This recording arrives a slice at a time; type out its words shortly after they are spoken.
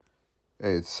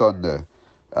Hey, it's Sunday,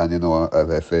 and as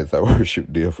I say, it's a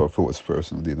worship day for first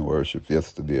person who didn't worship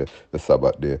yesterday, the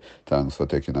Sabbath day. Thanks for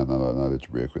taking another knowledge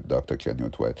break with Dr.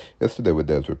 Kenyon White. Yesterday we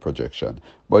dealt with projection,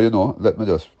 but let me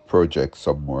just project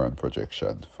some more on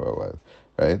projection for a while,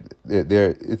 right?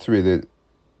 It's really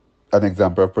an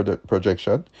example of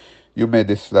projection. You may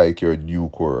dislike your new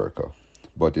coworker,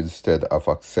 but instead of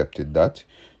accepting that,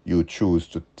 you choose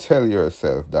to tell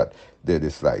yourself that they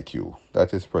dislike you.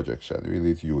 That is projection.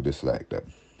 Really, it's you dislike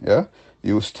them. Yeah?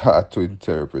 You start to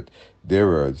interpret their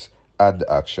words and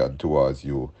action towards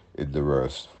you in the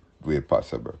worst way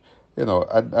possible.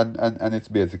 And it's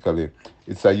basically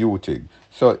it's a you thing.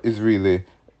 So it's really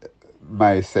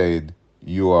my saying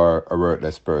you are a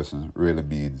worthless person really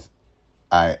means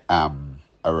I am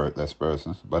a worthless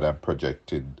person, but I'm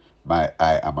projecting my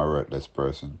I am a worthless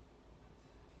person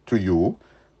to you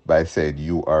by saying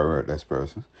you are a worthless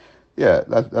person. Yeah,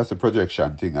 that's a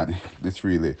projection thing, and it's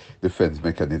really defense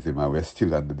mechanism, and we're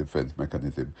still on the defense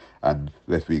mechanism. And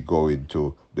let me go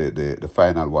into the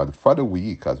final one for the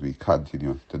week as we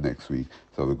continue to next week.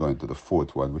 So we're going to the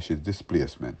fourth one, which is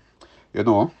displacement. You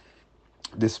know,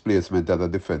 displacement as a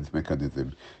defense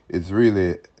mechanism is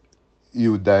really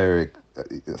you direct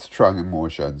strong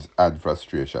emotions and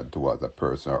frustration towards a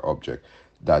person or object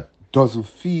that doesn't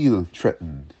feel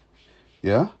threatened.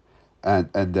 Yeah,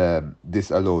 and this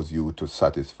allows you to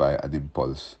satisfy an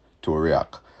impulse to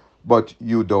react, but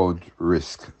you don't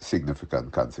risk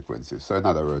significant consequences. So in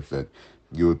other words, then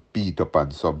you beat up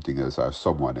on something else or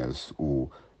someone else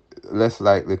who less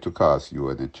likely to cause you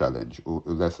any challenge, who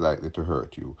less likely to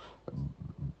hurt you,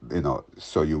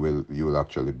 so you will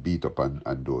actually beat up on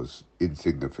those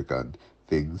insignificant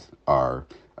things or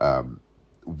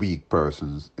weak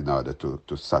persons in order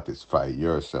to satisfy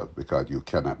yourself, because you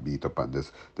cannot beat up on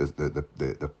this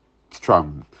the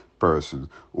strong person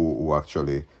who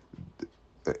actually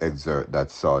exert that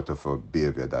sort of a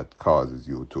behavior that causes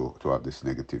you to have this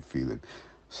negative feeling.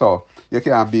 So you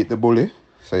can't beat the bully,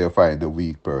 so you find the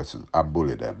weak person and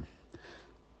bully them,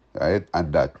 right?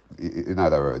 And that, in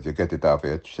other words, you get it off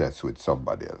your chest with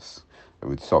somebody else,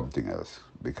 with something else,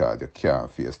 because you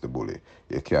can't face the bully.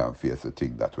 You can't face the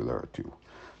thing that will hurt you.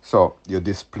 So you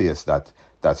displace that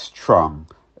strong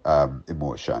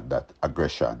emotion, that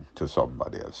aggression to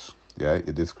somebody else. Yeah,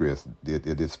 you displace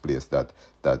that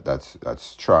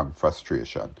strong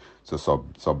frustration to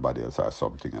somebody else or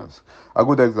something else. A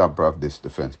good example of this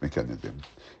defense mechanism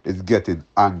is getting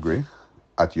angry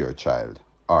at your child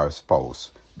or spouse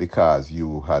because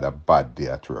you had a bad day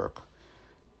at work.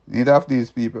 Neither of these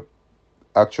people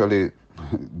actually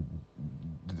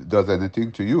does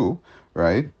anything to you,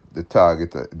 right?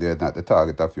 They're not the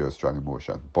target of your strong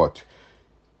emotion, but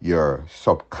your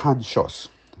subconscious,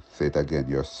 say it again,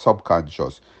 your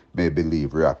subconscious may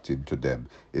believe reacting to them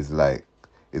is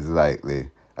likely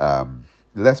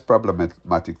less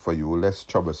problematic for you, less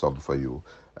troublesome for you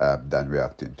than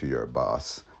reacting to your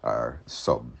boss or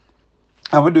some.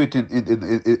 And we do it in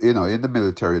the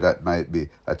military. That might be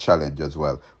a challenge as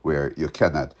well, where you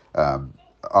cannot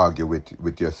argue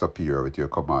with your superior, with your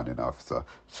commanding officer.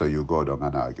 So you go down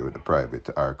and argue with the private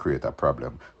or create a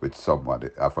problem with somebody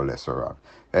of a lesser rank.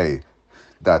 Hey,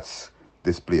 that's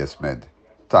displacement.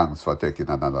 Thanks for taking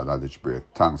another knowledge break.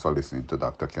 Thanks for listening to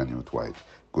Dr. Kenyon White.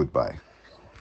 Goodbye.